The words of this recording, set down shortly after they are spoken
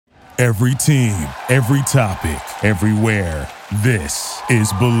Every team, every topic, everywhere. This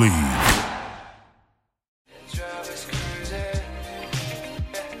is Believe.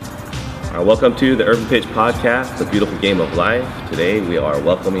 All right, welcome to the Urban Pitch Podcast, the beautiful game of life. Today we are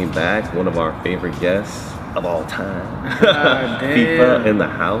welcoming back one of our favorite guests of all time. FIFA in the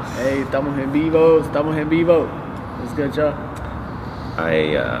house. Hey, estamos en vivo. What's good, y'all?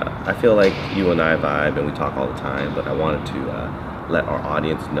 I feel like you and I vibe and we talk all the time, but I wanted to let our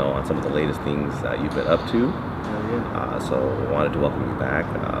audience know on some of the latest things that you've been up to. So I wanted to welcome you back.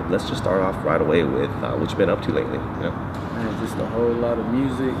 Let's just start off right away with what you've been up to lately. Man, just a whole lot of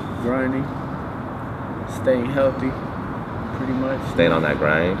music, grinding, staying healthy, pretty much. Staying on that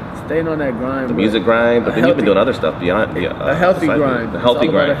grind. The music grind, but then you've been doing other stuff beyond. A healthy grind. The healthy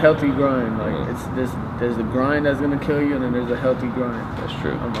grind. About a healthy grind. Like there's the grind that's gonna kill you, and then there's a healthy grind. That's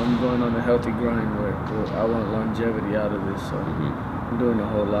true. I'm going on a healthy grind where I want longevity out of this. So I'm doing a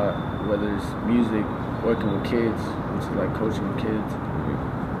whole lot, whether it's music, working with kids, which is like coaching kids,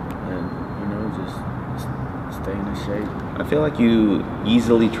 and just staying in shape. I feel like you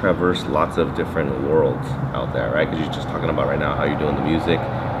easily traverse lots of different worlds out there, right? Because you're just talking about right now how you're doing the music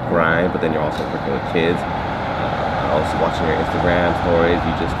grind, but then you're also working with kids. I was watching your Instagram stories.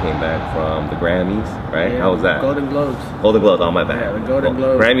 You just came back from the Grammys, right? Yeah, how was that? Golden Globes. Golden Globes, on my bad. Yeah, the Golden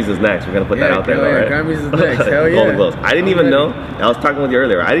Globes. Grammys is next. We're going to put that out there, right? Grammys is next. Hell yeah. Golden Globes. I didn't even know. I was talking with you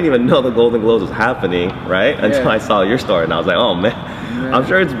earlier. I didn't even know the Golden Globes was happening, right? Until I saw your story, and I was like, oh, man. I'm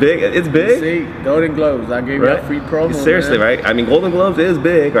sure it's big. It's big. See, Golden Globes. I gave you a free promo. Seriously, right? I mean, Golden Globes is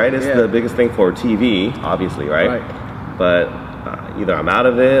big, right? It's the biggest thing for TV, obviously, right? But either I'm out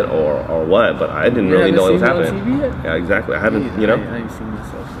of it or what. But I didn't really know it was happening. On TV yet? Yeah, exactly. I haven't. I ain't seen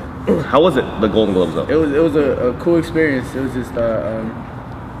myself yet. How was it? The Golden Globes, though. It was a cool experience. It was just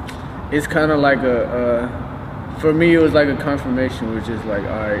it's kind of like for me, it was like a confirmation, which is like, all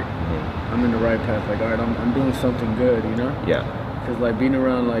right, I'm in the right path. Like, all right, I'm doing something good, Yeah. Because like being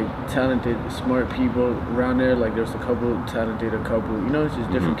around like talented, smart people around there, like there's a couple talented, it's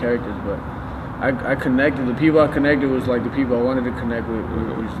just different characters. But I connected. The people I connected was like the people I wanted to connect with,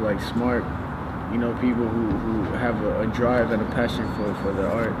 which like smart, people who have a drive and a passion for their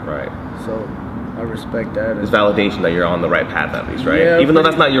art. Right. So I respect that. It's validation that you're on the right path at least, right? Yeah, even though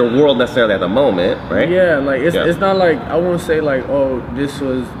that's not your world necessarily at the moment, right? Yeah, like it's not like I won't say like, oh, this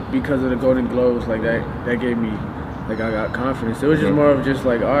was because of the Golden Globes, like that gave me. Like I got confidence. It was just more of just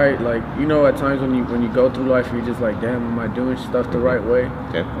like, all right, like at times when you go through life, you're just like, damn, am I doing stuff the right way?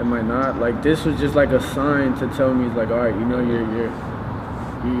 Okay. Am I not? Like this was just like a sign to tell me, it's like, all right,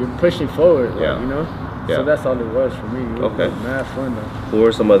 you're pushing forward, like, Yeah. So that's all it was for me. It was mad fun though. Who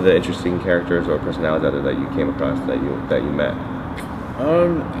were some of the interesting characters or personalities out there that you came across that you met?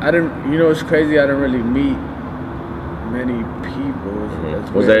 I didn't. It's crazy. I didn't really meet many people.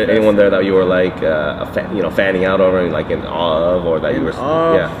 Was there anyone there that you were like fanning out over and like in awe of, or that you were?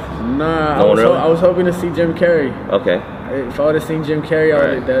 Nah, No I was hoping to see Jim Carrey. Okay. If I would have seen Jim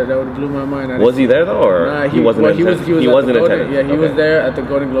Carrey, that would have blew my mind. Was he there though, or nah, he wasn't? He wasn't in attendance. Yeah, he was there at the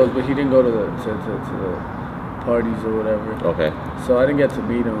Golden Globes, but he didn't go to the parties or whatever. Okay. So I didn't get to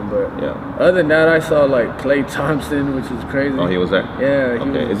meet him, but other than that, I saw like Klay Thompson, which was crazy. Oh, he was there. Yeah.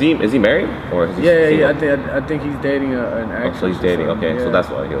 Okay. Is he married or is he? Yeah. I think he's dating an actress. Oh, so he's dating. Okay, so that's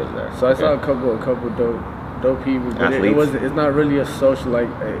why he was there. So I saw a couple dope people, but it's not really a social. Like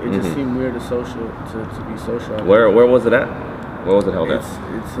it just seemed weird to be social. Where was it at? Where was it held at?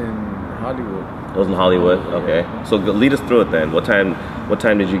 It's in Hollywood. It was in Hollywood. Okay. So lead us through it then. What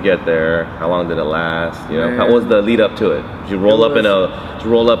time did you get there? How long did it last? How was the lead up to it? Did you roll up in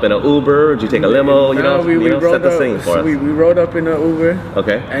a Uber? Did you take a limo? We set the scene for us. We rode up in an Uber.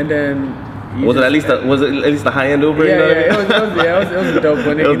 Okay. And then. Was it at least the high end Uber? It was a dope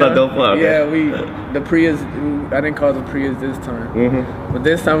one. It was a dope one. Okay. Yeah, the Prius. I didn't call the Prius this time. But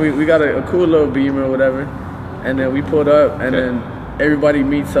this time we got a cool little Beamer or whatever, and then we pulled up, and then everybody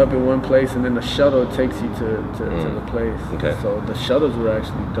meets up in one place, and then the shuttle takes you to the place. Okay. So the shuttles were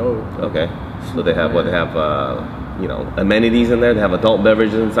actually dope. Okay. So they have amenities in there. They have adult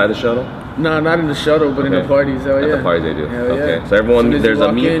beverages inside the shuttle. No, not in the shuttle, but in the parties. Hell yeah. At the parties they do. Hell okay. Yeah. So everyone, there's you a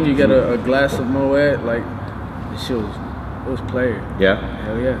walk meet. in, you get a glass of Moet. Like the shit was player. Yeah.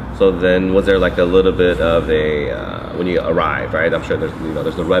 Hell yeah. So then, was there like a little bit of a when you arrive, right? I'm sure there's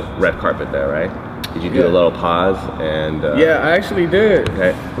the red carpet there, right? Did you do a little pause and? Yeah, I actually did.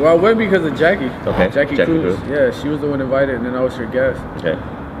 Okay. Well, I went because of Jackie. Okay. Jackie Cruz. Yeah, she was the one invited, and then I was her guest. Okay.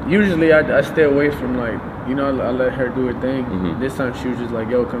 Usually, I stay away from like, I let her do her thing. This time, she was just like,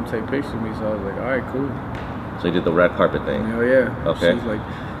 "Yo, come take pictures with me." So I was like, "All right, cool." So you did the red carpet thing. Hell yeah. Okay. She's like,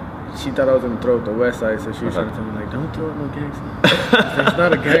 she thought I was gonna throw up the West Side, so she was trying to tell me like, don't throw up no gang sign. It's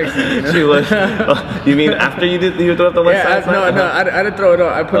not a gang sign. You know? She was. You mean after you threw up the West Side? No, I didn't throw it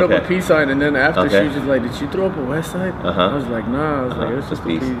up. I put up Okay. a peace sign, and then after Okay. she was just like, did you throw up a West Side? I was like, nah. I was like, it was just a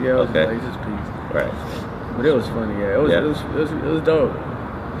peace. peace. Yeah, I was Okay. like, it's just peace. Right. But it was funny. Yeah, it was dope.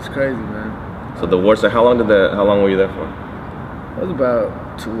 It's crazy, man. So the war. So how long were you there for? It was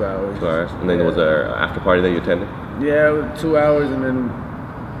about 2 hours. 2 hours. And then was there an after party that you attended? Yeah, it was 2 hours, and then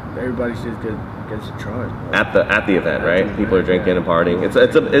everybody just gets charged. At the event, right? the People are event, drinking yeah. and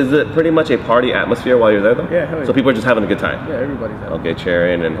partying. Is it pretty much a party atmosphere while you're there though? Yeah, hell yeah. So people are just having a good time. Yeah, everybody's having. Okay,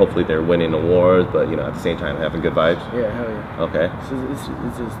 cheering and hopefully they're winning awards, but at the same time having good vibes. Yeah, hell yeah. Okay.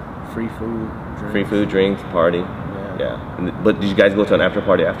 It's just free food, drinks. Free food, drinks, party. Yeah. But did you guys go to an after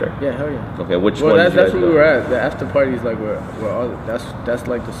party after? Yeah, hell yeah. Okay, which Well, one did you that's guys where we go? were at. The after party is like where all that's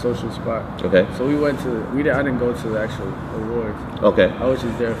like the social spot. Okay. So we went to I didn't go to the actual awards. Okay. I was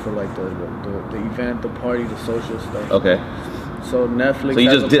just there for like the event, the party, the social stuff. Okay. So Netflix. So you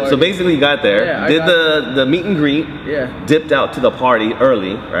has just a dipped. So party. basically, you got there, Yeah, I did got the meet and greet, Yeah, dipped out to the party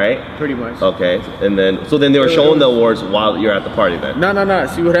early, right? pretty much. Okay, and then they were It showing the was- awards while you're at the party then. No.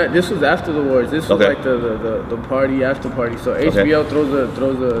 See what this was after the awards. This was Okay. like the party after party. So HBO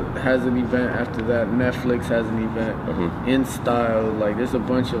has an event after that. Netflix has an event. In Style, like there's a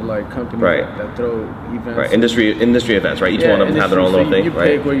bunch of like companies Right. that throw events. Right, industry events, right? Each one of them have their own industry, little so thing, you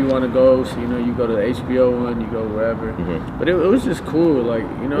right? pick where you want to go. So you go to the HBO one, you go wherever. But it was just cool, like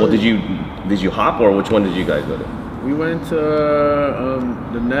Well, did you hop or which one did you guys go to? We went to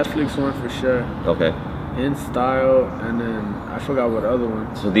the Netflix one for sure. Okay, In Style, and then I forgot what other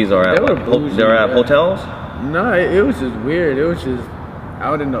one. so these are at They were like, bougie, they're at yeah. hotels. No, it was just weird. It was just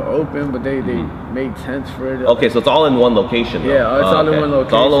out in the open, but they made tents for it. Okay, so it's all in one location. Though. Yeah, it's all in one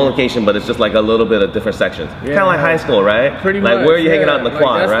It's all in one location. location, but it's just like a little bit of different sections. Yeah. Kind of like high school, right? Pretty like much. where are you hanging yeah. out in the Like,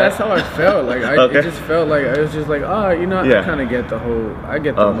 quad, right? That's how I felt. Like Okay. it just felt like it was just like, I Yeah. kind of get the whole. I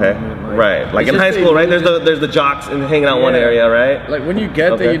get the Okay, movement. right. Like it's in just high the school, right? There's illusion. the jocks and hanging out in one Yeah. area, right? Like when you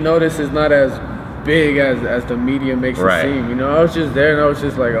get there, Okay. you notice it's not as big as the media makes Right. it seem. I was just there and I was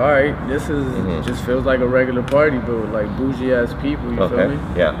just like, all right, this is just feels like a regular party, but with like bougie ass people. You feel Okay. me?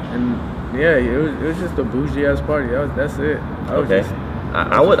 Yeah. And yeah, it was just a bougie ass party. That's it. I was Okay. just-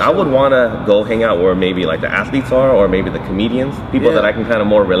 I would want to go hang out where maybe like the athletes are, or maybe the comedians, people Yeah. that I can kind of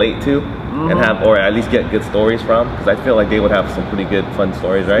more relate to, and have, or at least get good stories from, because I feel like they would have some pretty good fun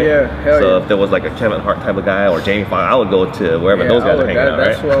stories, right? Yeah, hell So yeah. if there was like a Kevin Hart type of guy or Jamie Foxx, I would go to wherever Yeah, those guys I would- are hanging out,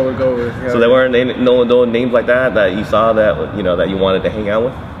 That's right? who I would go with. So there weren't no names like that you saw that that you wanted to hang out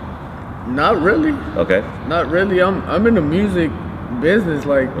with. Not really. Okay. Not really. I'm in the music business,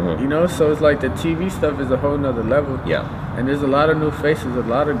 like Mhm. so it's like the TV stuff is a whole nother level. Yeah. And there's a lot of new faces, a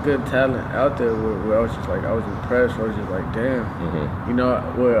lot of good talent out there where I was just like, I was impressed. I was just like, damn.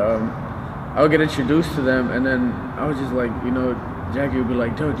 Where I would get introduced to them, and then I was just like, Jackie would be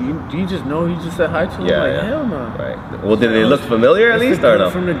like, "Dude, do you just know he just said hi to him?" Yeah, Like, yeah. hell no. Right. Well, did they look familiar at It's least the or girl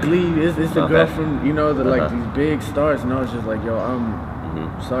no? from the Glee. It's the girl Okay. from Uh-huh. these big stars, and I was just like, yo,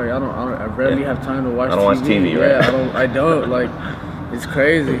 sorry, I rarely Yeah. have time to watch. I don't watch TV, right? Yeah, I don't like. It's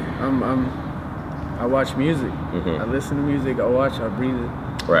crazy. I watch music. I listen to music. I watch. I breathe it.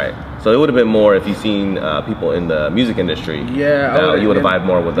 Right. So it would have been more if you seen people in the music industry. Yeah, You would have vibed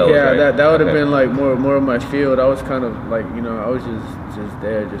more with those. Yeah, right? that would have Okay. been like more of my field. I was kind of like I was just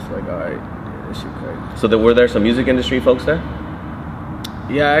there, just like all right, yeah, this shit crazy. So were there some music industry folks there?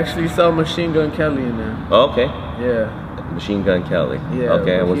 Yeah, I actually saw Machine Gun Kelly in there. Oh, okay. Yeah. Machine Gun Kelly. Yeah,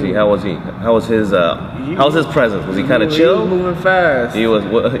 Okay. but he- How was he? How was his presence? Was he kind of He chill? was moving fast. He was. He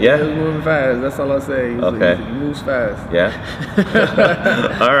was Yeah. moving fast. That's all I say. Okay. He moves fast. Yeah.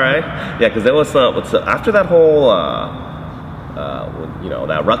 All right. Yeah, because there was some. After that whole,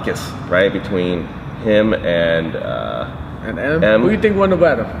 that ruckus, right, between him and. And M? M. Who do you think won the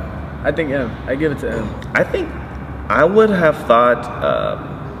battle? I think M. I give it to M. I think I would have thought,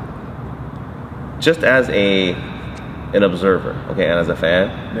 just as an observer, okay, and as a fan,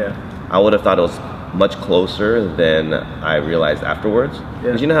 Yeah. I would have thought it was much closer than I realized afterwards. Yeah.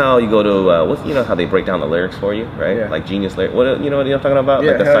 Because you know how you go to how they break down the lyrics for you, right? Yeah. Like Genius lyrics. What I'm talking about?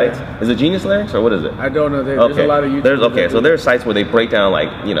 Yeah, Like the hell sites. yeah. Is it Genius lyrics or what is it? I don't know. There's a lot of YouTube. So there's sites where they break down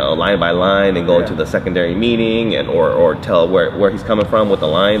line by line and go Yeah. into the secondary meaning and or tell where he's coming from with the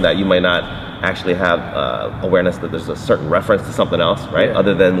line that you might not actually have awareness that there's a certain reference to something else, right? Yeah.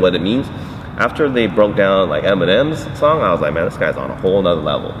 Other than what it means. After they broke down like Eminem's song, I was like, man, this guy's on a whole nother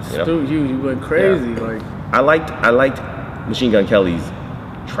level. Dude, you went crazy. Yeah. Like I liked Machine Gun Kelly's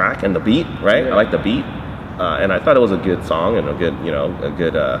track and the beat, right? Yeah. I liked the beat, and I thought it was a good song and a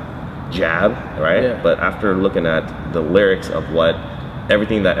good jab, right? Yeah. But after looking at the lyrics of what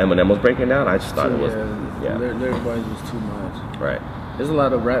everything that Eminem was breaking down, I just thought it was lyric-wise was too much. right. There's a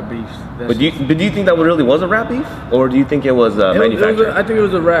lot of rap beefs. But do you think that really was a rap beef, or do you think it was manufactured? I think it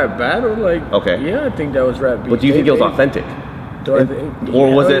was a rap battle. Like, okay, yeah, I think that was rap beef. But do you think it was authentic?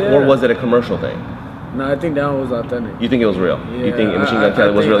 Or was it a commercial thing? No, I think that one was authentic. You think it was real? Yeah, you think Machine Gun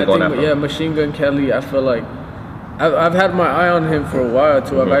Kelly was really going after him? Yeah, Machine Gun Kelly. I feel like I've had my eye on him for a while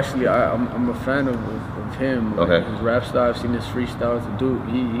too. I'm a fan of him. Like, his rap style. I've seen his freestyles. The dude,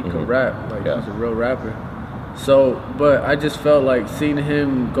 he can rap. Like he's a real rapper. So, but I just felt like seeing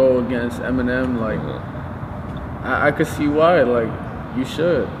him go against Eminem. Like I could see why. Like you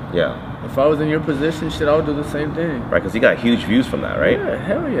should. Yeah. If I was in your position, shit, I would do the same thing. Right, because he got huge views from that, right? Yeah,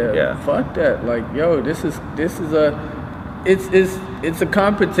 hell yeah. Yeah. Fuck that. Like, yo, this is it's a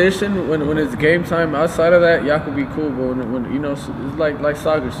competition when it's game time. Outside of that, y'all could be cool, but when you know, it's like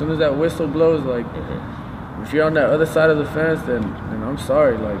soccer. As soon as that whistle blows, like if you're on that other side of the fence, then I'm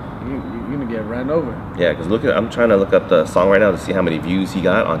sorry, like you're gonna get ran over. Yeah, because I'm trying to look up the song right now to see how many views he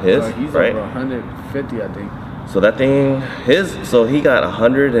got on his. He's right? over 150, I think. So that thing, he got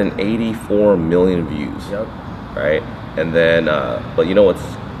 184 million views. Yep. Right, and then, but you know what's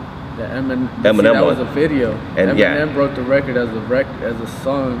the Eminem that was a video. And Eminem broke the record as a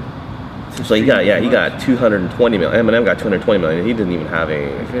song. So he got 220 million. Eminem got 220 million. He didn't even have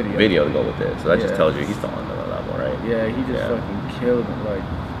a video to go with it. So that just tells you he's still on another level, right? Yeah, he just fucking killed it. Like,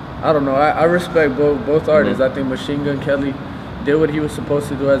 I don't know. I respect both artists. I think Machine Gun Kelly did what he was supposed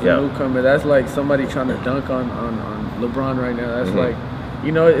to do as a newcomer. That's like somebody trying to dunk on LeBron right now. That's like,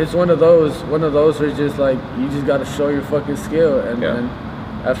 you know, it's one of those where it's just like you just got to show your fucking skill. And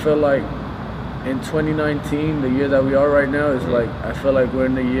I feel like in 2019, the year that we are right now, is like I feel like we're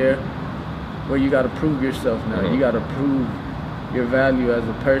in the year where you got to prove yourself now. You got to prove your value as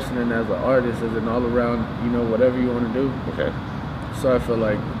a person and as an artist, as an all around, you know, whatever you want to do. Okay. So I feel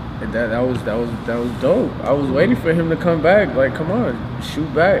like that was dope. I was waiting for him to come back. Like, come on,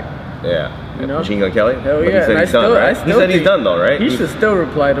 shoot back. Yeah. You know? Machine Gun Kelly? Hell But yeah. he said he's done though, right? He should still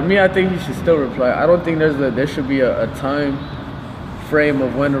reply. To me, I think he should still reply. I don't think there should be a time frame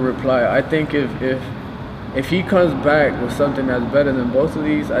of when to reply. I think if he comes back with something that's better than both of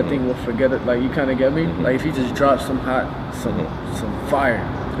these, I think we'll forget it. Like, you kind of get me? Like, if he just drops some fire,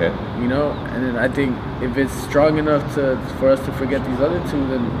 you know? And then I think if it's strong enough for us to forget these other two,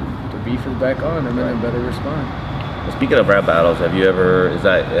 then the beef is back on, and then better respond. Well, speaking of rap battles, have you ever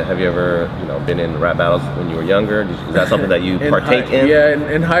been in rap battles when you were younger? Is that something that you partake in? Yeah,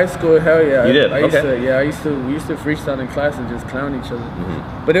 in high school, hell yeah. You did? We used to freestyle in class and just clown each other.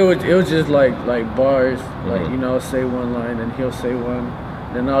 But it was just like bars, like, you know, say one line and he'll say one,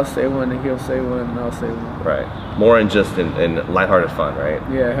 then I'll say one and he'll say one and I'll say one. Right. More in just in lighthearted fun, right?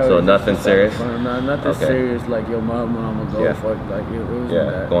 Yeah. Hell so yeah, nothing serious? Nothing serious like yo mama go fuck, like it wasn't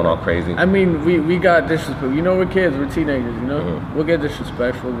that. Going all crazy. I mean, we got disrespectful. You know, we're kids, we're teenagers, you know? We'll get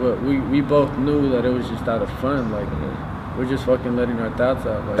disrespectful, but we both knew that it was just out of fun. Like, we're just fucking letting our thoughts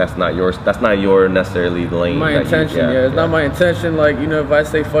out. Like, that's not your necessarily lane. My intention, it's not my intention. Like, you know, if I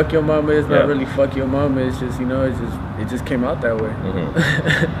say fuck your mama, it's not really fuck your mama. It's just, you know, it just came out that way.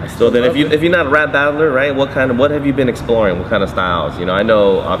 So then, if you're not a rap battler, right? What have you been exploring? What kind of styles? You know, I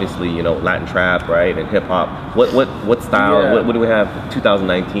know obviously, you know, Latin trap, right, and hip hop. What style? Yeah. What do we have?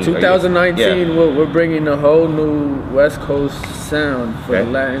 2019. 2019, we're bringing a whole new West Coast sound for the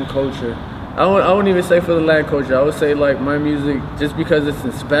Latin culture. I won't even say for the Latin culture. I would say, like, my music, just because it's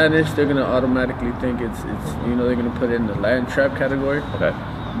in Spanish, they're gonna automatically think it's you know, they're gonna put it in the Latin trap category. Okay.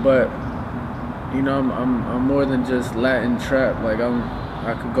 But you know, I'm more than just Latin trap. Like,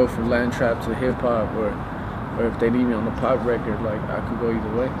 I could go from Latin trap to hip hop, or if they need me on the pop record, like, I could go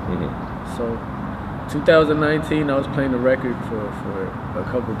either way. So 2019, I was playing a record for a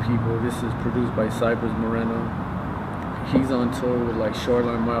couple people. This is produced by Cypress Moreno. He's on tour with like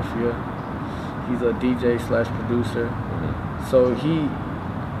Shoreline Mafia. He's a DJ/producer. So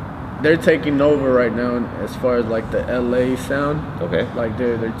they're taking over right now as far as like the LA sound. Okay. Like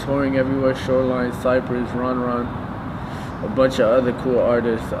they're touring everywhere. Shoreline, Cypress, Ron, a bunch of other cool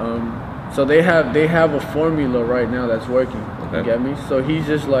artists. So they have a formula right now that's working. Okay. You get me? So he's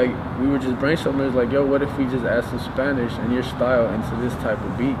just like, we were just brainstorming. It's like, yo, what if we just add some Spanish and your style into this type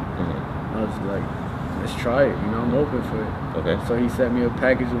of beat? And I was like, let's try it. You know, I'm open for it. Okay. So he sent me a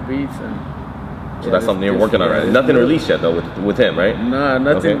package of beats, and so that's something you're working on, right? Nothing released yet though with him, right? Nah,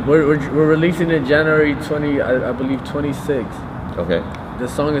 nothing. Okay. We're releasing it January 20, I believe 26th. Okay. The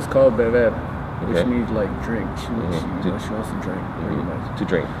song is called Beber, which Okay. means like drink. She wants to drink, pretty much. To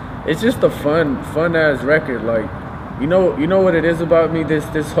drink. It's just a fun ass record. Like, you know what it is about me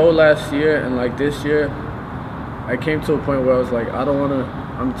this whole last year and like this year. I came to a point where I was like, I don't want to.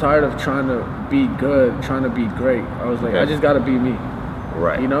 I'm tired of trying to be good, trying to be great. I was like, I just gotta be me.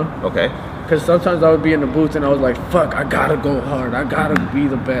 Right. You know? Okay. Because sometimes I would be in the booth and I was like, fuck, I gotta go hard. I gotta be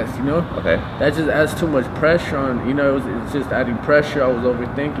the best, you know? Okay. That just adds too much pressure on, you know, it's just adding pressure. I was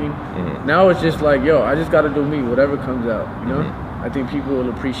overthinking. Now it's just like, yo, I just gotta do me, whatever comes out, you know? I think people will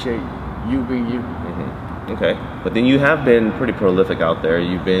appreciate you being you. Okay. But then you have been pretty prolific out there.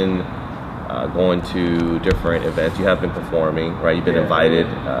 You've been going to different events. You have been performing, right? You've been invited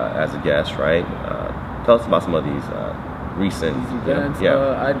as a guest, right? Tell us about some of these recent events.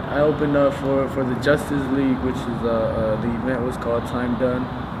 I opened up for the Justice League, which is the event was called Time Done.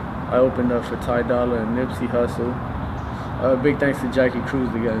 I opened up for Ty Dolla and Nipsey Hussle. Big thanks to Jackie Cruz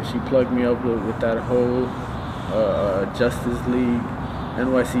again. She plugged me up with that whole Justice League,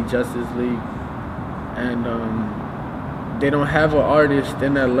 NYC Justice League, and they don't have an artist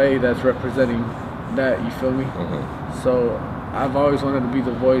in LA that's representing that. You feel me? So I've always wanted to be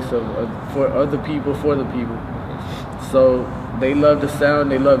the voice for other people, for the people. So they love the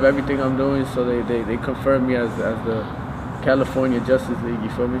sound, they love everything I'm doing, so they confirmed me as the California Justice League, you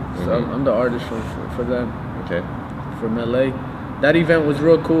feel me? So I'm the artist for them. Okay. From LA. That event was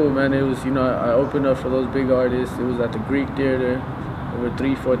real cool, man. It was, you know, I opened up for those big artists. It was at the Greek Theater, over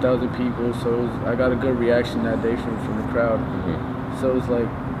 3,000-4,000 people, so I got a good reaction that day from the crowd. So it was like,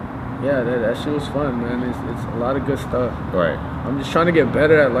 yeah, that shit was fun, man. It's a lot of good stuff. Right. I'm just trying to get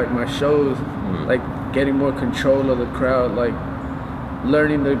better at like my shows, like getting more control of the crowd, like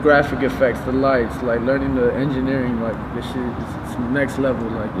learning the graphic effects, the lights, like learning the engineering, like this shit it's next level,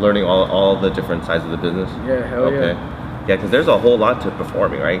 like learning all the different sides of the business. Yeah, hell yeah. Yeah, because there's a whole lot to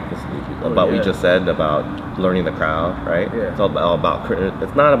performing, right? About what you just said about learning the crowd, right? Yeah. It's all about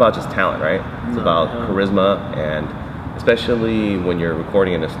it's not about just talent, right? It's about charisma, and especially when you're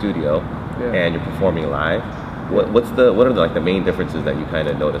recording in a studio and you're performing live. What are the main differences that you kind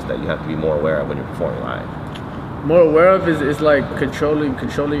of notice that you have to be more aware of when you're performing live? More aware of is like controlling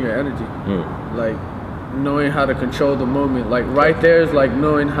your energy, like knowing how to control the moment. Like right there is like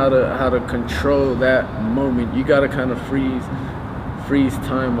knowing how to control that moment. You gotta kind of freeze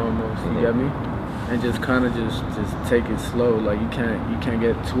time almost. You get me? And just kind of just take it slow. Like you can't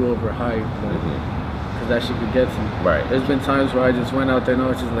get too overhyped. Like, cause that shit could get to you. Right. There's been times where I just went out there and I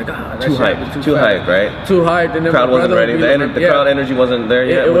was just like, that too hyped. Too hyped, right? Too hyped, and then crowd wasn't ready. The crowd energy wasn't there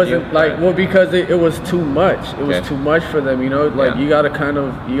yet. It wasn't like because it was too much. It was too much for them, you know. Like you gotta kind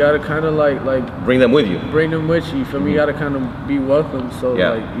of like bring them with you. Bring them with you. For me, you gotta kind of be welcome. So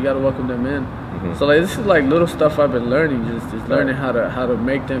like you gotta welcome them in. So like this is like little stuff I've been learning, just learning how to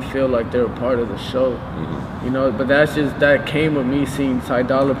make them feel like they're a part of the show. You know, but that came with me seeing Ty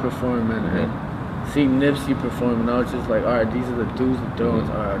Dolla perform and seeing Nipsey perform, and I was just like, all right, these are the do's and don'ts.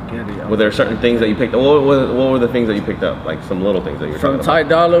 All right, I get it. Were there certain things that you picked up? What were the things that you picked up? Like some little things that you're talking about? From Ty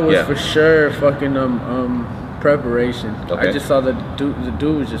Dolla was for sure fucking preparation. Okay. I just saw the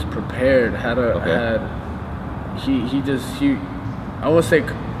dude was just prepared. He I won't say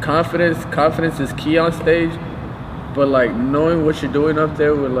confidence. Confidence is key on stage, but like knowing what you're doing up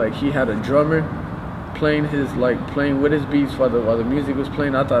there with like he had a drummer playing with his beats while the music was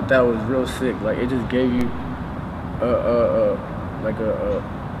playing. I thought that was real sick. Like it just gave you a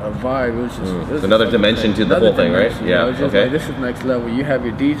vibe. It was just it was another dimension to the whole thing, right? Yeah. It was just like this is next level. You have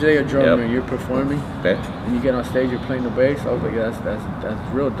your DJ, a drummer, and you're performing. Okay. And you get on stage, you're playing the bass. I was like, yeah,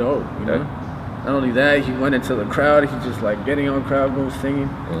 that's real dope. You know. Not only that, he went into the crowd. He just like getting on crowd, going singing.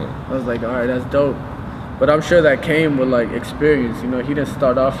 I was like, all right, that's dope. But I'm sure that came with like experience. You know, he didn't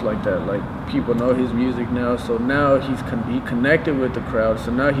start off like that. Like people know his music now, so now he connected with the crowd.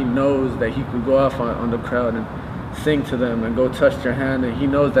 So now he knows that he could go off on the crowd and sing to them and go touch their hand. And he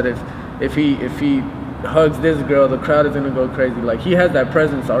knows that if he hugs this girl, the crowd is gonna go crazy. Like he has that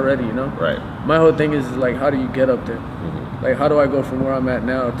presence already. You know. Right. My whole thing is like, how do you get up there? Like how do I go from where I'm at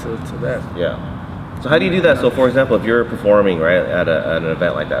now to that? Yeah. So how do you do that? So for example, if you're performing right at an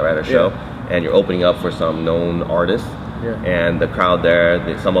event like that, right, a show. And you're opening up for some known artists, and the crowd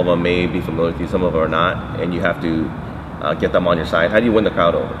there, some of them may be familiar with you, some of them are not, and you have to get them on your side. How do you win the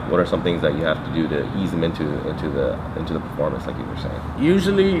crowd over? What are some things that you have to do to ease them into the performance, like you were saying?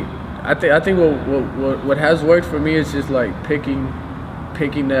 Usually, I think what has worked for me is just like picking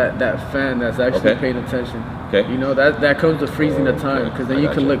that fan that's actually paying attention. Okay. You know, that comes to freezing the time, because then you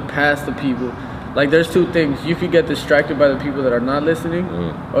can look past the people. Like there's two things. You could get distracted by the people that are not listening,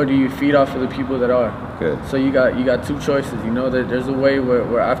 or do you feed off of the people that are? Good. So you got two choices. You know, there's a way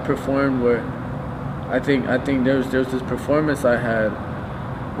where I've performed where I think there's this performance I had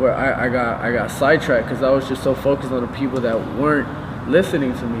where I got sidetracked because I was just so focused on the people that weren't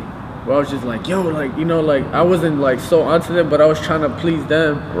listening to me. where I was just like, yo, like, you know, like I wasn't like so onto them, but I was trying to please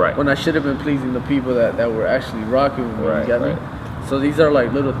them Right. when I should have been pleasing the people that were actually rocking with me. Right, You get right. me? So these are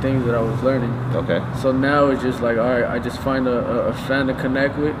like little things that I was learning. Okay. So now it's just like, all right, I just find a fan to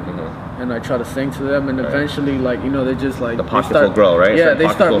connect with, and I try to sing to them, and eventually, like, you know, they just like The they pockets start, will grow, right? Yeah, It's they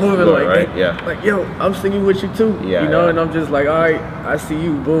like start pockets will moving grow, like, right? they- Yeah. like, yo, I'm singing with you too, Yeah, you know, yeah. and I'm just like, all right, I see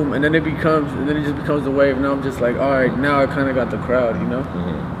you, boom, and then it just becomes the wave. Now I'm just like, all right, now I kind of got the crowd, you know.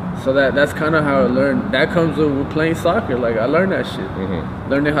 So that's kind of how I learned. That comes with playing soccer. Like I learned that shit.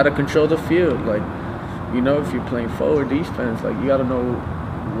 Learning how to control the field. Like, you know, if you're playing forward defense, like you gotta know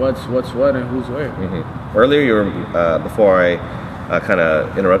what's what and who's where. Earlier, you were before I kind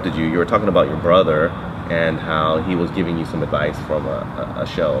of interrupted you. You were talking about your brother and how he was giving you some advice from a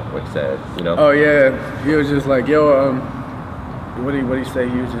show where he said, you know. Oh yeah, he was just like, yo, what did he say?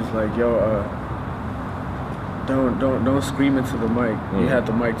 He was just like, yo, don't scream into the mic. You had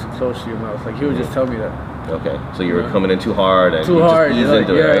the mic too close to your mouth. Like he would just tell me that. Okay, so you were coming in too hard and Too you hard, just ease like,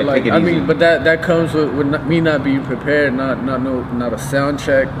 into yeah, it, right? like Take it I easy. mean, but that comes with me not being prepared, not a sound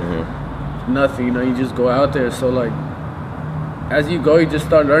check, nothing. You know, you just go out there. So like, as you go, you just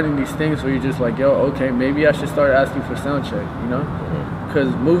start learning these things where you're just like, yo, okay, maybe I should start asking for sound check. You know,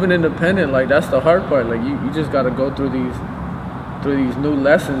 because moving independent, like that's the hard part. Like you just got to go through these new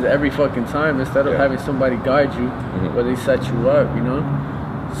lessons every fucking time instead of having somebody guide you where they set you up. You know.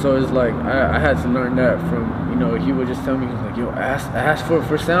 So it's like I had to learn that from, you know, he would just tell me, he was like, yo, ask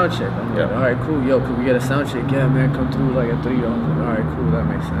for sound check. I'm like, all right, cool, yo, could we get a sound check? Yeah, man, come through like at 3. I was like, all right, cool, that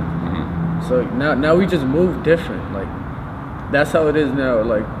makes sense. So now we just move different. Like that's how it is now.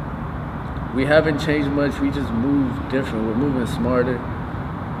 Like we haven't changed much. We just move different. We're moving smarter.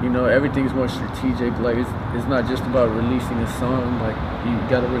 You know, everything's more strategic. Like it's not just about releasing a song. Like you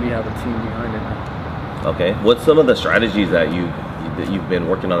gotta really have a team behind it now. Okay, what's some of the strategies that you've been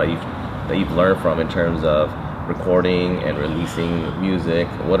working on that you've learned from in terms of recording and releasing music?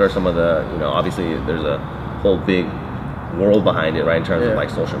 What are some of the, you know, obviously there's a whole big world behind it, right, in terms of like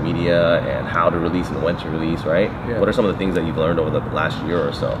social media and how to release and when to release, right? Yeah. What are some of the things that you've learned over the last year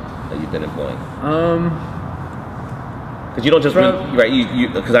or so that you've been employing? Because you don't just right, you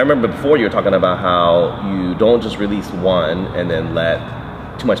because I remember before you were talking about how you don't just release one and then let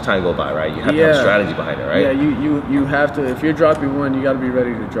too much time go by, right? You have to have strategy behind it, right? Yeah, you have to. If you're dropping one, you got to be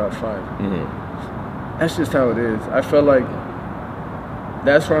ready to drop 5. That's just how it is. I feel like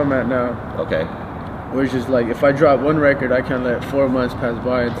that's where I'm at now. Okay. Where it's just like, if I drop one record, I can't let 4 months pass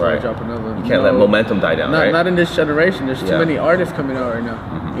by until I drop another one. You can't let momentum die down, right? Not in this generation. There's too many artists coming out right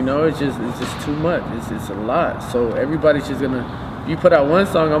now. You know, it's just too much. It's a lot. So everybody's just gonna. You put out one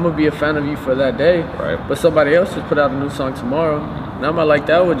song, I'm gonna be a fan of you for that day. Right. But somebody else just put out a new song tomorrow, and I might like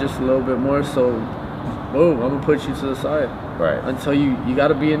that one just a little bit more. So, boom, I'm gonna put you to the side. Right. Until you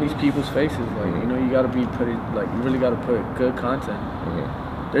gotta be in these people's faces. Like you know, you gotta be putting you really gotta put good content.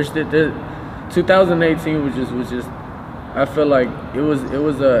 There's 2018 was just. I feel like it was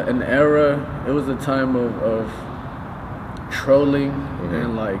an era. It was a time of trolling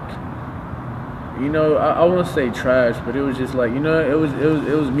and like. You know, I won't say trash, but it was just like, you know, it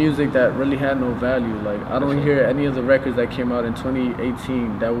was music that really had no value. Like I don't hear any of the records that came out in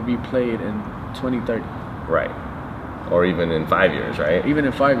 2018 that would be played in 2030. Right. Or even in 5 years, right? Even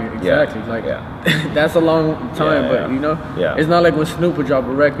in 5 years, exactly. That's a long time, but you know, it's not like when Snoop would drop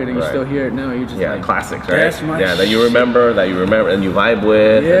a record and you still hear it now. You just like classics, right? That's my that you remember, and you vibe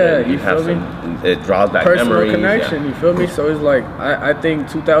with. Yeah, and you feel have me? It draws back Personal memories. connection, you feel me? So it's like I think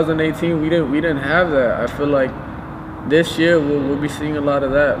 2018 we didn't have that. I feel like this year we'll be seeing a lot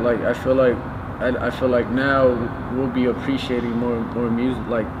of that. Like I feel like now we'll be appreciating more music,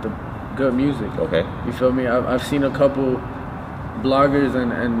 like the good music. Okay. You feel me? I've seen a couple bloggers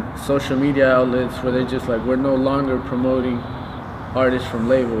and social media outlets where they're just like, we're no longer promoting artists from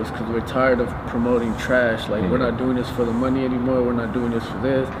labels because we're tired of promoting trash. Like we're not doing this for the money anymore. We're not doing this for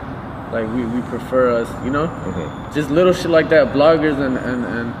this. Like we prefer us, you know? Just little shit like that. Bloggers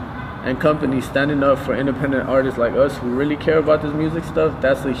and companies standing up for independent artists like us who really care about this music stuff.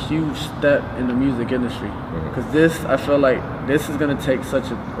 That's a huge step in the music industry. Because I feel like this is gonna take such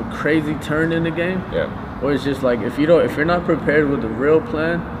a crazy turn in the game. Yeah. Where it's just like if you're not prepared with a real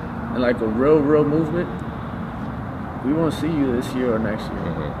plan and like a real movement, we won't see you this year or next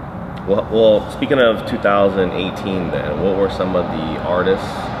year. Well, speaking of 2018, then what were some of the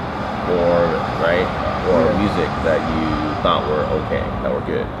artists or music that you thought were okay, that were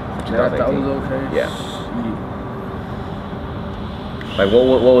good for 2018? That I thought was okay. Yeah. Like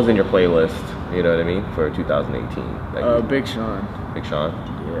what was in your playlist? You know what I mean, for 2018? Big Sean. Big Sean.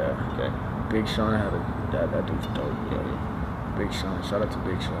 Yeah. Okay. Big Sean had that dude's dope. Big Sean. Shout out to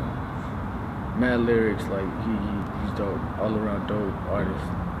Big Sean. mad lyrics. Like he's dope, all around dope artist.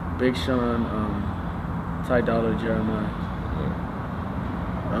 Big Sean, Ty Dolla, Jeremiah.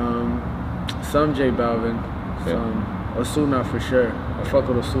 Some J Balvin, some Ozuna for sure. I fuck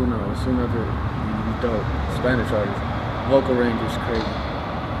with Ozuna. Ozuna's he's dope. Spanish artist. Vocal range is crazy.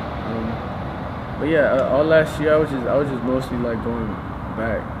 But yeah, all last year I was just mostly like going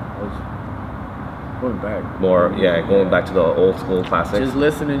back. I was going back. More, going back to the old school classics. Just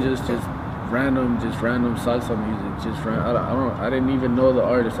listening, just random salsa music. I didn't even know the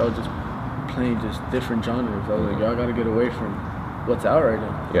artist. I was just playing just different genres. I was like, y'all gotta get away from what's out right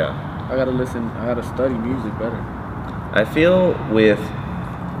now. Yeah. I gotta study music better. I feel with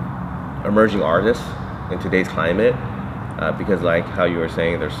emerging artists in today's climate, because like how you were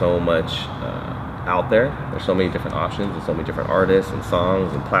saying, there's so much out there. There's so many different options and so many different artists and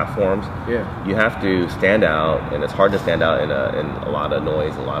songs and platforms. Yeah. You have to stand out, and it's hard to stand out in a lot of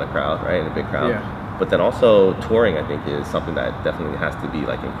noise, a lot of crowd, right? In a big crowd. Yeah. But then also touring, I think, is something that definitely has to be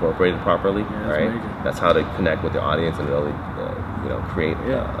like incorporated properly, right? Major. That's how to connect with the audience and really, create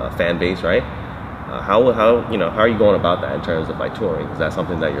a fan base, right? How are you going about that in terms of like touring? Is that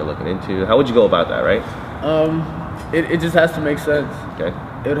something that you're looking into? How would you go about that, right? It just has to make sense. Okay.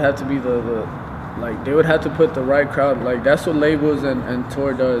 It would have to be like they would have to put the right crowd. Like that's what labels and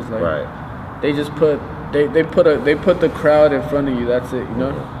tour does. Like Right. they just put they put the crowd in front of you. That's it, you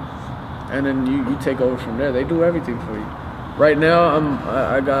know. And then you take over from there. They do everything for you. Right now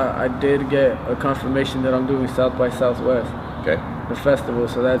I did get a confirmation that I'm doing South by Southwest. Okay. The festival,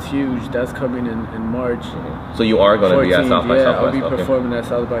 so that's huge. That's coming in March. So you are going to be at South by Southwest? I'll be performing at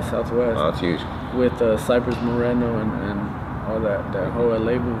South by Southwest. Oh, that's huge. With Cypress Moreno and all that whole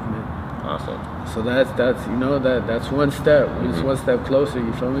LA movement. Awesome. So that's one step. It's one step closer.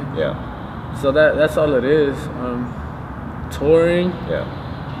 You feel me? Yeah. So that's all it is. Touring. Yeah.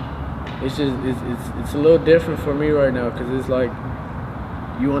 It's just it's a little different for me right now because it's like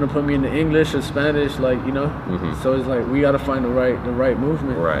you want to put me into English or Spanish, like So it's like we got to find the right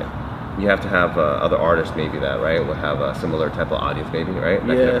movement. Right. You have to have other artists maybe that right would have a similar type of audience maybe, right?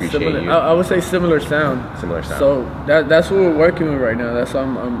 That can appreciate similar. you. I would say similar sound. Similar sound. So that's what we're working with right now. That's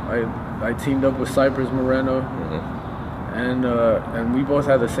I teamed up with Cypress Moreno, and we both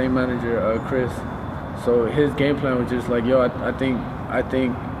had the same manager, Chris. So his game plan was just like, yo, I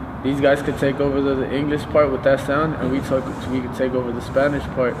think these guys could take over the English part with that sound, and we could take over the Spanish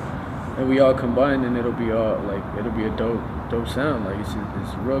part, and we all combine, and it'll be a dope sound. Like it's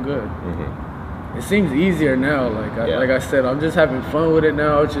real good. It seems easier now. Like I said, I'm just having fun with it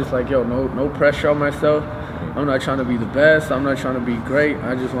now. It's just like, yo, no pressure on myself. I'm not trying to be the best. I'm not trying to be great.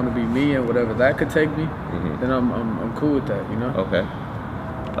 I just want to be me, and whatever that could take me, then I'm cool with that. You know. Okay.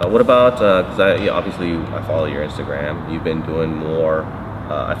 What about? Because obviously I follow your Instagram. You've been doing more.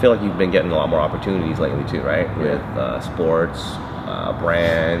 I feel like you've been getting a lot more opportunities lately too, right? With sports,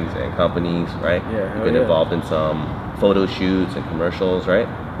 brands, and companies, right? Yeah. You've been involved in some photo shoots and commercials, right?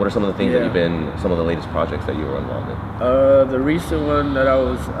 What are some of the things that some of the latest projects that you were involved in? The recent one that I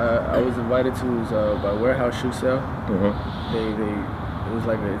was invited to was by Warehouse Shoe Sale. It's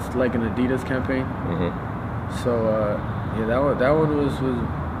like an Adidas campaign. So that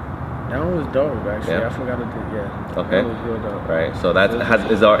one was dope actually. Yeah. I forgot to do. Yeah. Okay. That was real dope. Right. So that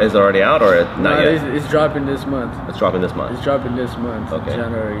is already out or not yet? It's dropping this month. It's dropping this month. It's dropping this month. Okay.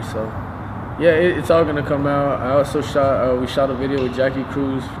 January. So. Yeah, it's all gonna come out. I also we shot a video with Jackie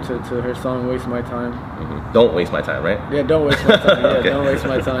Cruz to her song "Waste My Time." Don't waste my time, right? Yeah, don't waste my time. Yeah, Okay. Don't waste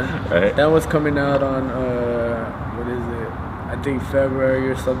my time. Right. That one's coming out on what is it? I think February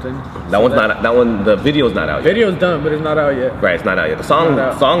or something. The video's not out yet. Video's done, but it's not out yet. Right, it's not out yet. The song is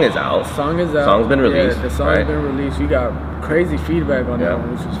out. The song is out. Song's been released. Yeah, the song's been released. We got crazy feedback on that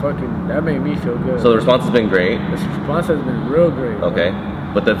one, which was that made me feel good. So the response has been great. The response has been real great. Okay.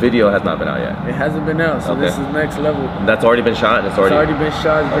 But the video has not been out yet. It hasn't been out, so this is next level. That's already been shot. It's already been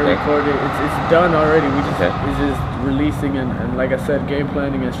shot. It's been recorded. It's done already. It's just releasing and like I said, game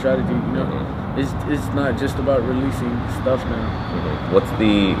planning and strategy. You know, it's not just about releasing stuff now. What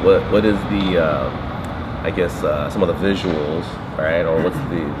is the I guess some of the visuals, right? Or what's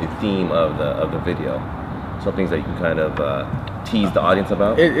the theme of the video? Some things that you can kind of tease the audience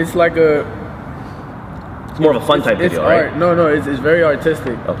about. It's like it's more of a fun type video, right? Art. No, it's very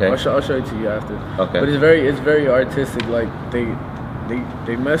artistic. Okay. I'll show it to you after. Okay. But it's very artistic. Like they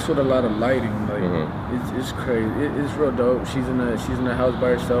mess with a lot of lighting. Like it's crazy. It's real dope. She's in a house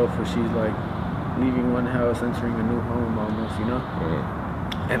by herself, or she's like leaving one house, entering a new home almost. You know.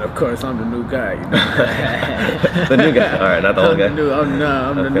 And of course, I'm the new guy. You know? The new guy. All right, not the old guy.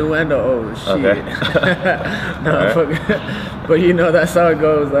 I'm the new and the old. Shit. Okay. No, but you know that's how it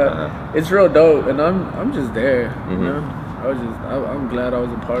goes. It's real dope, and I'm just there. You know, I'm glad I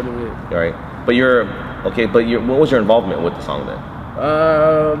was a part of it. All right, but what was your involvement with the song then?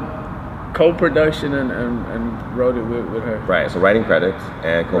 Co-production and wrote it with her. Right, so writing credits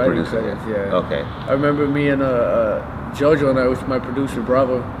and co-producing it. Yeah. Okay. I remember me and Jojo and I, which is my producer,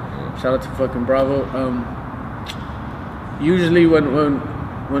 Bravo. Shout out to fucking Bravo. Usually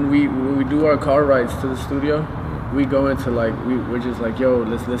when we do our car rides to the studio, we go into like we're just like, yo,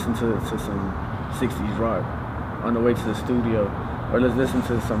 let's listen to some 60s rock on the way to the studio, or let's listen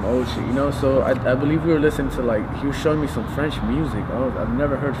to some old shit, you know. So I believe we were listening to, like, he was showing me some French music. I've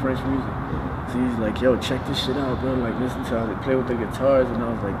never heard French music. So he's like, yo, check this shit out, bro. Like, listen to how they play with the guitars. And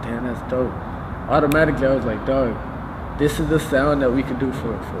I was like, damn, that's dope. Automatically, I was like, dog, this is the sound that we could do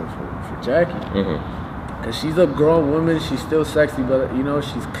for Jackie. Because she's a grown woman, she's still sexy, but, you know,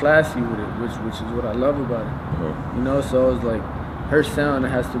 she's classy with it, which is what I love about it. You know, so I was like, her sound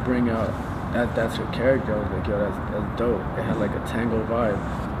has to bring out, that's her character. I was like, yo, that's dope. It had like a tango vibe.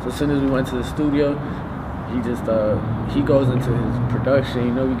 So as soon as we went to the studio, he goes into his production.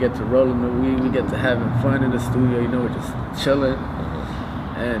 You know, we get to rolling the weed, we get to having fun in the studio. You know, we're just chilling,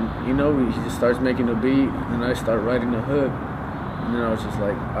 and you know, he just starts making the beat, and I start writing the hook. And then I was just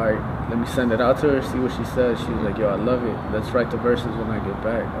like, all right, let me send it out to her, see what she says. She was like, yo, I love it. Let's write the verses when I get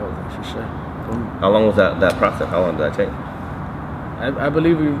back. I was like, for sure. Boom. How long was that process? How long did that take? I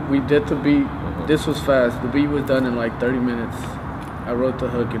believe we did the beat. This was fast. The beat was done in like 30 minutes. I wrote the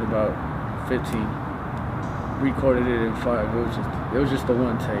hook in about 15. Recorded it in 5. It was just the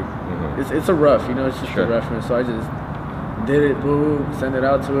one take. It's a rough, you know. It's just a reference. So I just did it. Boom. Sent it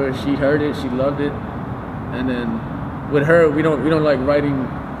out to her. She heard it. She loved it. And then with her, we don't like writing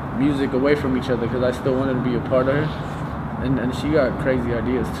music away from each other, because I still wanted to be a part of her. And she got crazy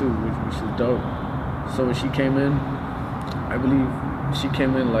ideas too, which is dope. So when she came in, I believe she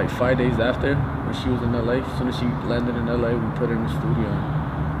came in like 5 days after, when she was in LA. As soon as she landed in LA, we put her in the studio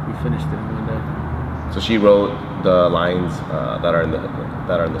and we finished it in one day. So she wrote the lines that are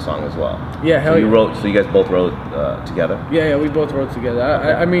in the song as well. Yeah, hell yeah. So you guys both wrote together? Yeah, we both wrote together.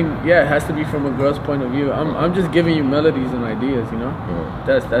 I mean, yeah, it has to be from a girl's point of view. I'm just giving you melodies and ideas, you know.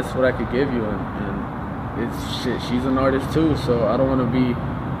 That's what I could give you, and it's shit. She's an artist too, so I don't want to be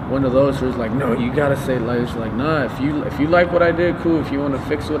one of those who's like, no, you gotta say like, it's like, nah, if you like what I did, cool. If you want to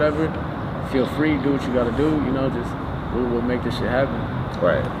fix whatever, feel free, do what you gotta do, you know. Just we'll make this shit happen.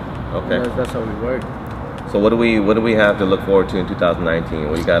 Right. Okay. You know, that's how we work. So what do we have to look forward to in 2019?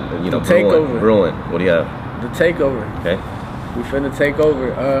 What you got? You know, the takeover. Brewing. What do you have? The takeover. Okay. We finna take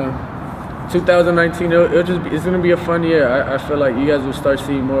over. 2019, it's gonna be a fun year. I feel like you guys will start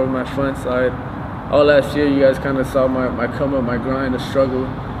seeing more of my fun side. All last year, you guys kind of saw my come up, my grind, the struggle.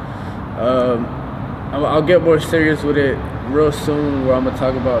 I'll get more serious with it real soon, where I'm gonna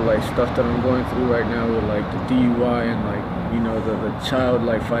talk about like stuff that I'm going through right now with like the DUI and like, you know, the child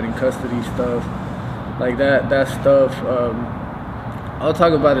like fighting custody stuff, like that stuff. I'll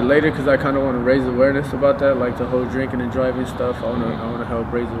talk about it later, because I kind of want to raise awareness about that, like the whole drinking and driving stuff. I want to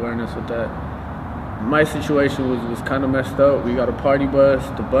help raise awareness with that. My situation was kind of messed up. We got a party bus.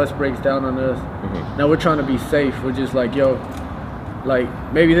 The bus breaks down on us. Now we're trying to be safe. We're just like, yo, like,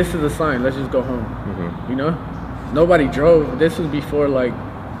 maybe this is a sign. Let's just go home. You know? Nobody drove. This was before Uber,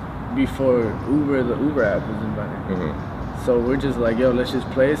 the Uber app was invented. So we're just like, yo, let's just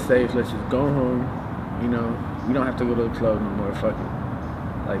play it safe. Let's just go home. You know, we don't have to go to the club no more. Fuck it.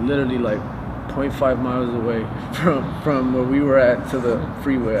 Like, literally, like, 0.5 miles away from where we were at to the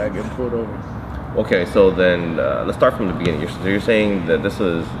freeway, I get pulled over. Okay, so then let's start from the beginning. So you're saying that this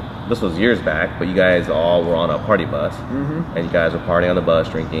was years back, but you guys all were on a party bus, and you guys were partying on the bus,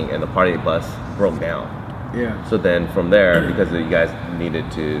 drinking, and the party bus broke down. Yeah. So then from there, because you guys needed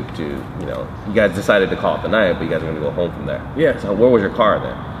to you know, you guys decided to call it the night, but you guys were going to go home from there. Yeah. So where was your car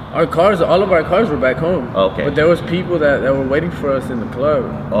then? All of our cars were back home. Okay. But there was people that were waiting for us in the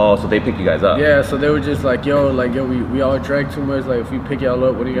club. Oh, so they picked you guys up? Yeah, so they were just like, yo, we all drank too much. Like, if we pick y'all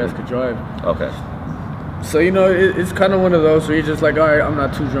up, what do you guys could drive? Okay. So, you know, it's kind of one of those where you're just like, all right, I'm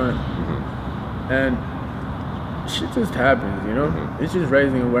not too drunk. And shit just happens, you know? It's just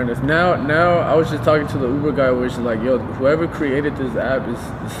raising awareness. Now, I was just talking to the Uber guy, where he's like, yo, whoever created this app is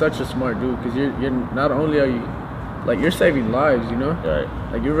such a smart dude, because you're not only are you, like, you're saving lives, you know? Right.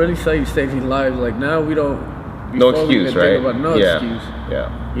 Like, you're really saving lives. Like, now we don't... No excuse, right? No excuse.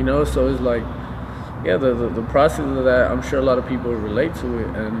 Yeah. You know, so it's like, yeah, the process of that, I'm sure a lot of people relate to it,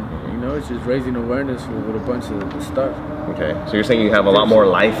 and you know, it's just raising awareness with a bunch of stuff. Okay, so you're saying you have a lot more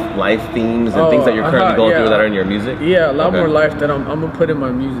life themes and things that you're currently going through that are in your music? Yeah, a lot more life that I'm gonna put in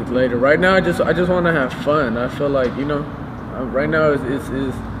my music later. Right now, I just want to have fun. I feel like, you know, right now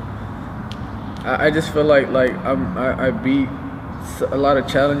I just feel like I beat a lot of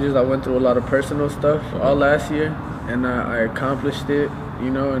challenges. I went through a lot of personal stuff all last year, and I accomplished it. You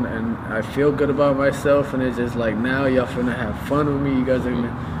know, and I feel good about myself, and it's just like, now y'all finna have fun with me. You guys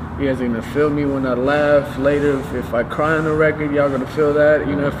are gonna feel me when I laugh later. If I cry on the record, y'all gonna feel that.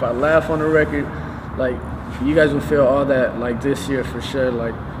 You know, if I laugh on the record, like, you guys will feel all that, like, this year for sure.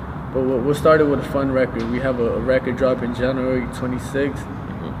 Like, but we'll start it with a fun record. We have a record drop in January 26th.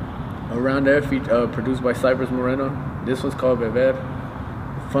 Around there, produced by Cypress Moreno. This one's called Beber.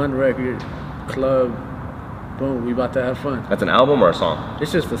 Fun record, club. Boom, we about to have fun. That's an album or a song?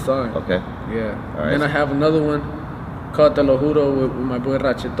 It's just a song. Okay. Yeah. All right. Then I have another one called Te Lo Juro with my boy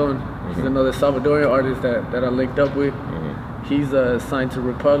Racheton. He's another Salvadorian artist that I linked up with. He's signed to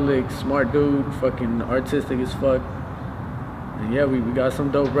Republic, smart dude, fucking artistic as fuck. And yeah, we got some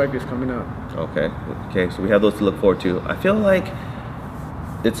dope records coming out. Okay, so we have those to look forward to. I feel like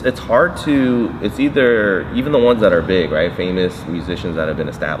it's hard to, it's either, even the ones that are big, right? Famous musicians that have been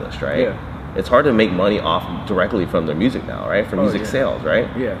established, right? Yeah. It's hard to make money off directly from their music now, right? From music sales, right?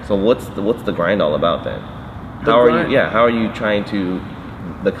 Yeah. So what's the grind all about then? How are you trying to,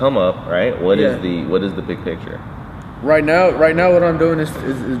 the come up, right? What is the big picture? Right now what I'm doing is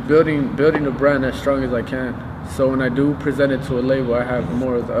building a brand as strong as I can. So when I do present it to a label, I have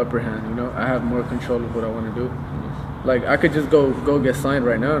more of the upper hand, you know? I have more control of what I want to do. Like, I could just go get signed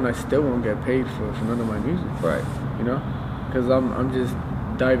right now and I still won't get paid for none of my music. Right. You know? Because I'm just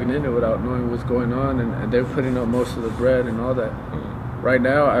diving in it without knowing what's going on, and they're putting up most of the bread and all that. Right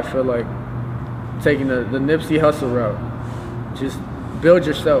now, I feel like taking the Nipsey Hussle route. Just build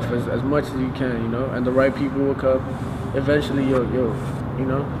yourself as much as you can, you know, and the right people will come. Eventually,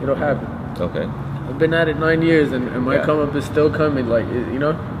 it'll happen. Okay. I've been at it 9 years, and my come up is still coming, like, you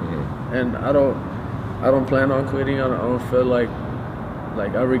know. And I don't plan on quitting. I don't feel like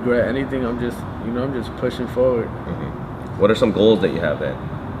I regret anything. I'm just pushing forward. What are some goals that you have then?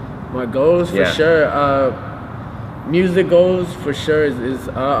 My goals for sure. Music goals for sure is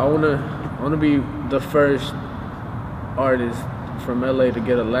I wanna be the first artist from LA to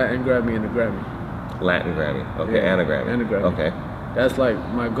get a Latin Grammy and a Grammy. Latin Grammy, okay, Yeah, and a Grammy. and a Grammy. Okay. That's like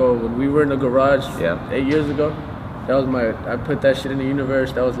my goal. When we were in the garage 8 years ago, that was I put that shit in the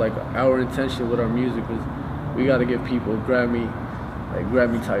universe. That was like our intention with our music was, we gotta give people Grammy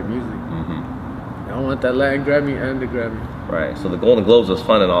type music. I want that Latin Grammy and the Grammy. Right. So the Golden Globes was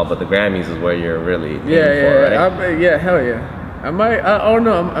fun and all, but the Grammys is where you're really Right? Hell yeah. I don't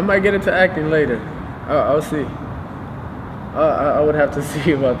know. I might get into acting later. I'll see. I would have to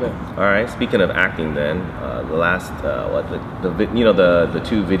see about that. All right. Speaking of acting, then the last the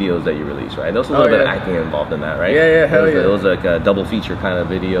two videos that you released, right? There was a little bit of acting involved in that, right? Yeah, hell yeah. It was like a double feature kind of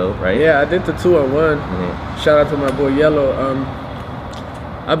video, right? Yeah, I did the 2-on-1. Shout out to my boy Yellow.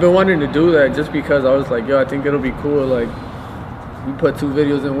 I've been wanting to do that just because I was like, yo, I think it'll be cool. Like, we put 2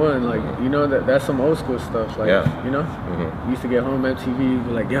 videos in one. Like, you know, that's some old school stuff. Like, you know, we used to get home MTV,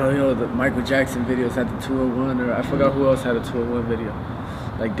 be like, yo, the Michael Jackson videos had the 201, or I forgot who else had a 201 video.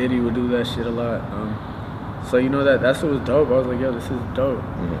 Like, Diddy would do that shit a lot. So, you know, that's what was dope. I was like, yo, this is dope.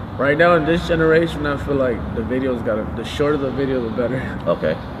 Right now in this generation, I feel like the shorter the video, the better.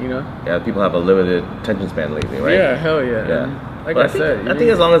 Okay. You know? Yeah, people have a limited attention span lately, right? Yeah, hell yeah. Yeah. Like I think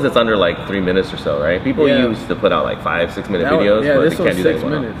as long as it's under like 3 minutes or so, right? People used to put out like 5-6 minute videos, but this they can't do that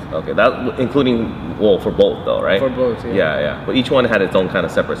anymore. 6 minutes. Okay, that including for both though, right? For both, yeah. But each one had its own kind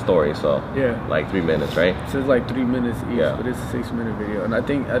of separate story, so like 3 minutes, right? So it's like 3 minutes each, but it's a 6 minute video. And I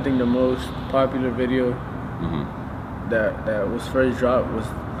think the most popular video that was first dropped was,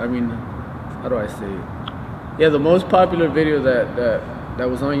 I mean, how do I say it? Yeah, the most popular video that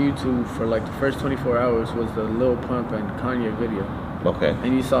was on YouTube for like the first 24 hours was the Lil Pump and Kanye video. Okay.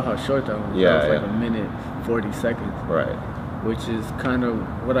 And you saw how short that was. Yeah, that was like a minute 40 seconds. Right. Which is kind of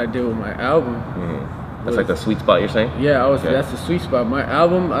what I did with my album. That's like the sweet spot you're saying? Yeah, that's the sweet spot. My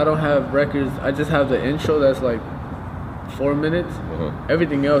album, I don't have records. I just have the intro that's like 4 minutes.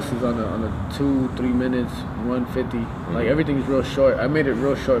 Everything else is on a 2-3 minutes, 150. Like, everything's real short. I made it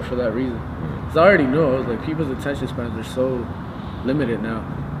real short for that reason. Because I already know, I was like, people's attention spans are so limited now.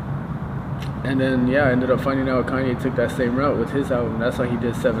 And then I ended up finding out Kanye took that same route with his album. That's why he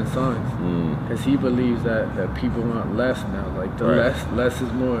did 7 songs, because he believes that people want less now. Like, less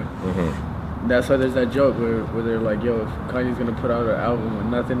is more. that's why there's that joke where they're like, yo, if Kanye's gonna put out an album with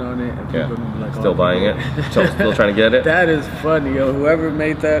nothing on it, and people are gonna be like, still buying it, still trying to get it. That is funny, yo. Whoever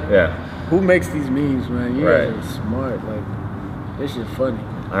made that, who makes these memes, man? You guys are smart. Like, this shit funny.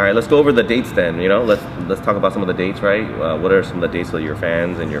 All right, let's go over the dates then. You know, let's talk about some of the dates, right? What are some of the dates that your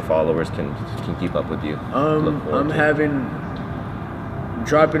fans and your followers can keep up with you? I'm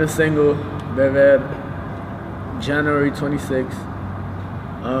dropping a single, Bever, January 26th.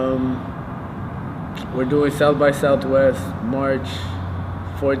 We're doing South by Southwest March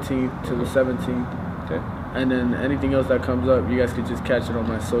 14th to the 17th. Okay. And then anything else that comes up, you guys can just catch it on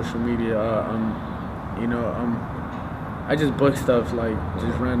my social media. I just book stuff like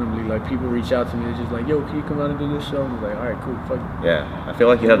just randomly. Like people reach out to me, they're just like, "Yo, can you come out and do this show?" I'm like, "All right, cool, fuck it." Yeah, I feel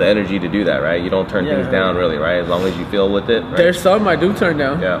like you have the energy to do that, right? You don't turn things down, really, right? As long as you feel with it. Right? There's some I do turn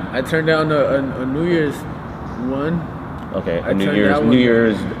down. Yeah. I turned down a New Year's one. Okay, a New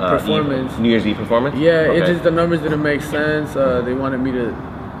Year's performance. New Year's Eve performance. Yeah, okay. it just the numbers didn't make sense. They wanted me to.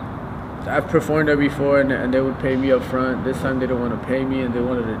 I've performed there before, and they would pay me up front. This time they didn't want to pay me, and they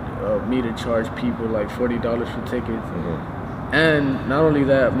wanted me to charge people like $40 for tickets. Mm-hmm. And not only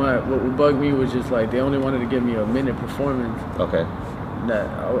that, what bugged me was just like they only wanted to give me a minute performance. Okay. That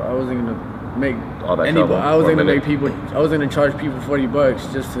I wasn't gonna make all that anybody. trouble I wasn't gonna minute. make people. I was gonna charge people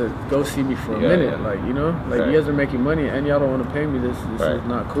 $40 just to go see me for a minute. Yeah. Like you guys are making money and y'all don't want to pay me. This is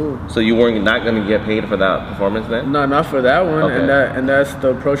not cool. So you weren't not gonna get paid for that performance then? No, not for that one. Okay. And that's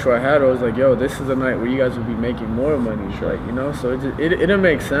the approach I had. I was like, yo, this is a night where you guys will be making more money. Sure. Like so it didn't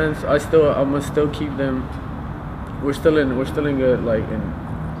make sense. I'm gonna still keep them. We're still in good, like, and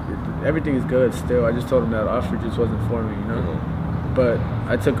everything is good still. I just told them that offer just wasn't for me, Mm-hmm. But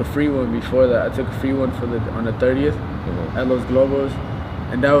I took a free one before that. I took a free one on the 30th at Los Globos,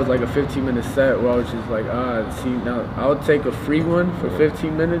 and that was like a 15-minute set where I was just like, now I'll take a free one for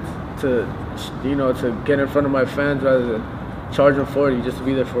 15 minutes to get in front of my fans rather than charge them 40 just to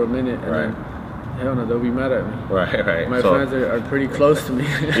be there for a minute, and then hell no, they'll be mad at me. Right. My fans are pretty close to me.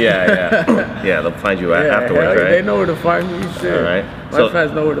 Yeah, they'll find you afterwards, right? They know where to find me. Shit. All right. My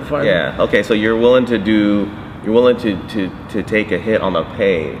fans know where to find me. Yeah. Okay. So you're willing to take a hit on the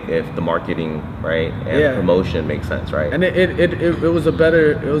pay if the marketing, right, and the promotion makes sense, right? And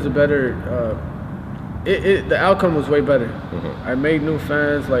the outcome was way better. Mm-hmm. I made new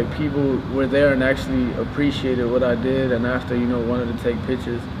fans. Like people were there and actually appreciated what I did, and after wanted to take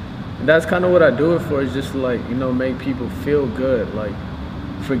pictures. And that's kind of what I do it for, is just to make people feel good. Like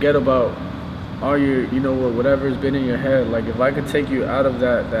forget about all your whatever's been in your head. Like if I could take you out of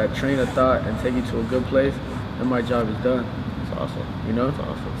that train of thought and take you to a good place, then my job is done. That's awesome. That's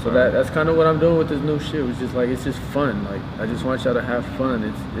awesome. So that's kind of what I'm doing with this new shit. It's just fun. Like I just want y'all to have fun.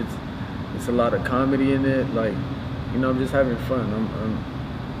 It's a lot of comedy in it. Like I'm just having fun. I'm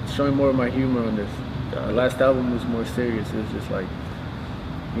showing more of my humor on this. The last album was more serious. It was just like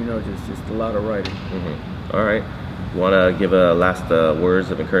just a lot of writing. Mm-hmm. All right. You want to give a last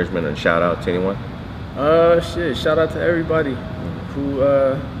words of encouragement and shout out to anyone? Shout out to everybody who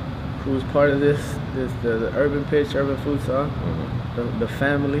was part of the Urban Pitch, Urban Futsal, the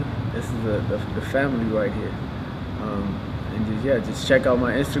family. This is the family right here. And just check out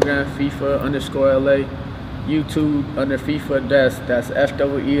my Instagram, FIFA_LA, YouTube under FIFA. That's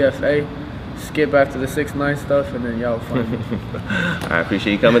FWEFA. Skip after the 6ix9ine stuff, and then y'all find me. I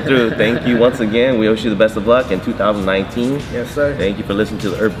appreciate you coming through. Thank you once again. We wish you the best of luck in 2019. Yes, sir. Thank you for listening to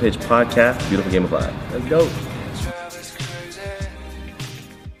the Urban Pitch Podcast. Beautiful game of life. Let's go.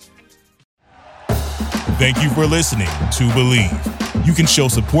 Thank you for listening to Believe. You can show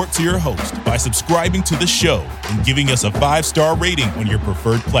support to your host by subscribing to the show and giving us a 5-star rating on your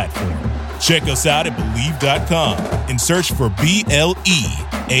preferred platform. Check us out at Believe.com and search for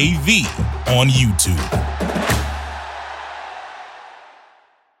BLEAV on YouTube.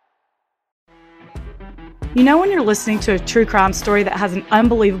 You know when you're listening to a true crime story that has an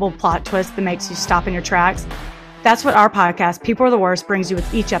unbelievable plot twist that makes you stop in your tracks? That's what our podcast, People Are the Worst, brings you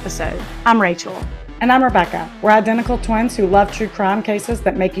with each episode. I'm Rachel. And I'm Rebecca. We're identical twins who love true crime cases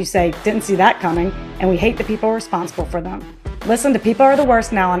that make you say, didn't see that coming, and we hate the people responsible for them. Listen to People Are the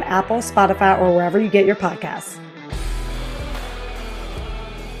Worst now on Apple, Spotify, or wherever you get your podcasts.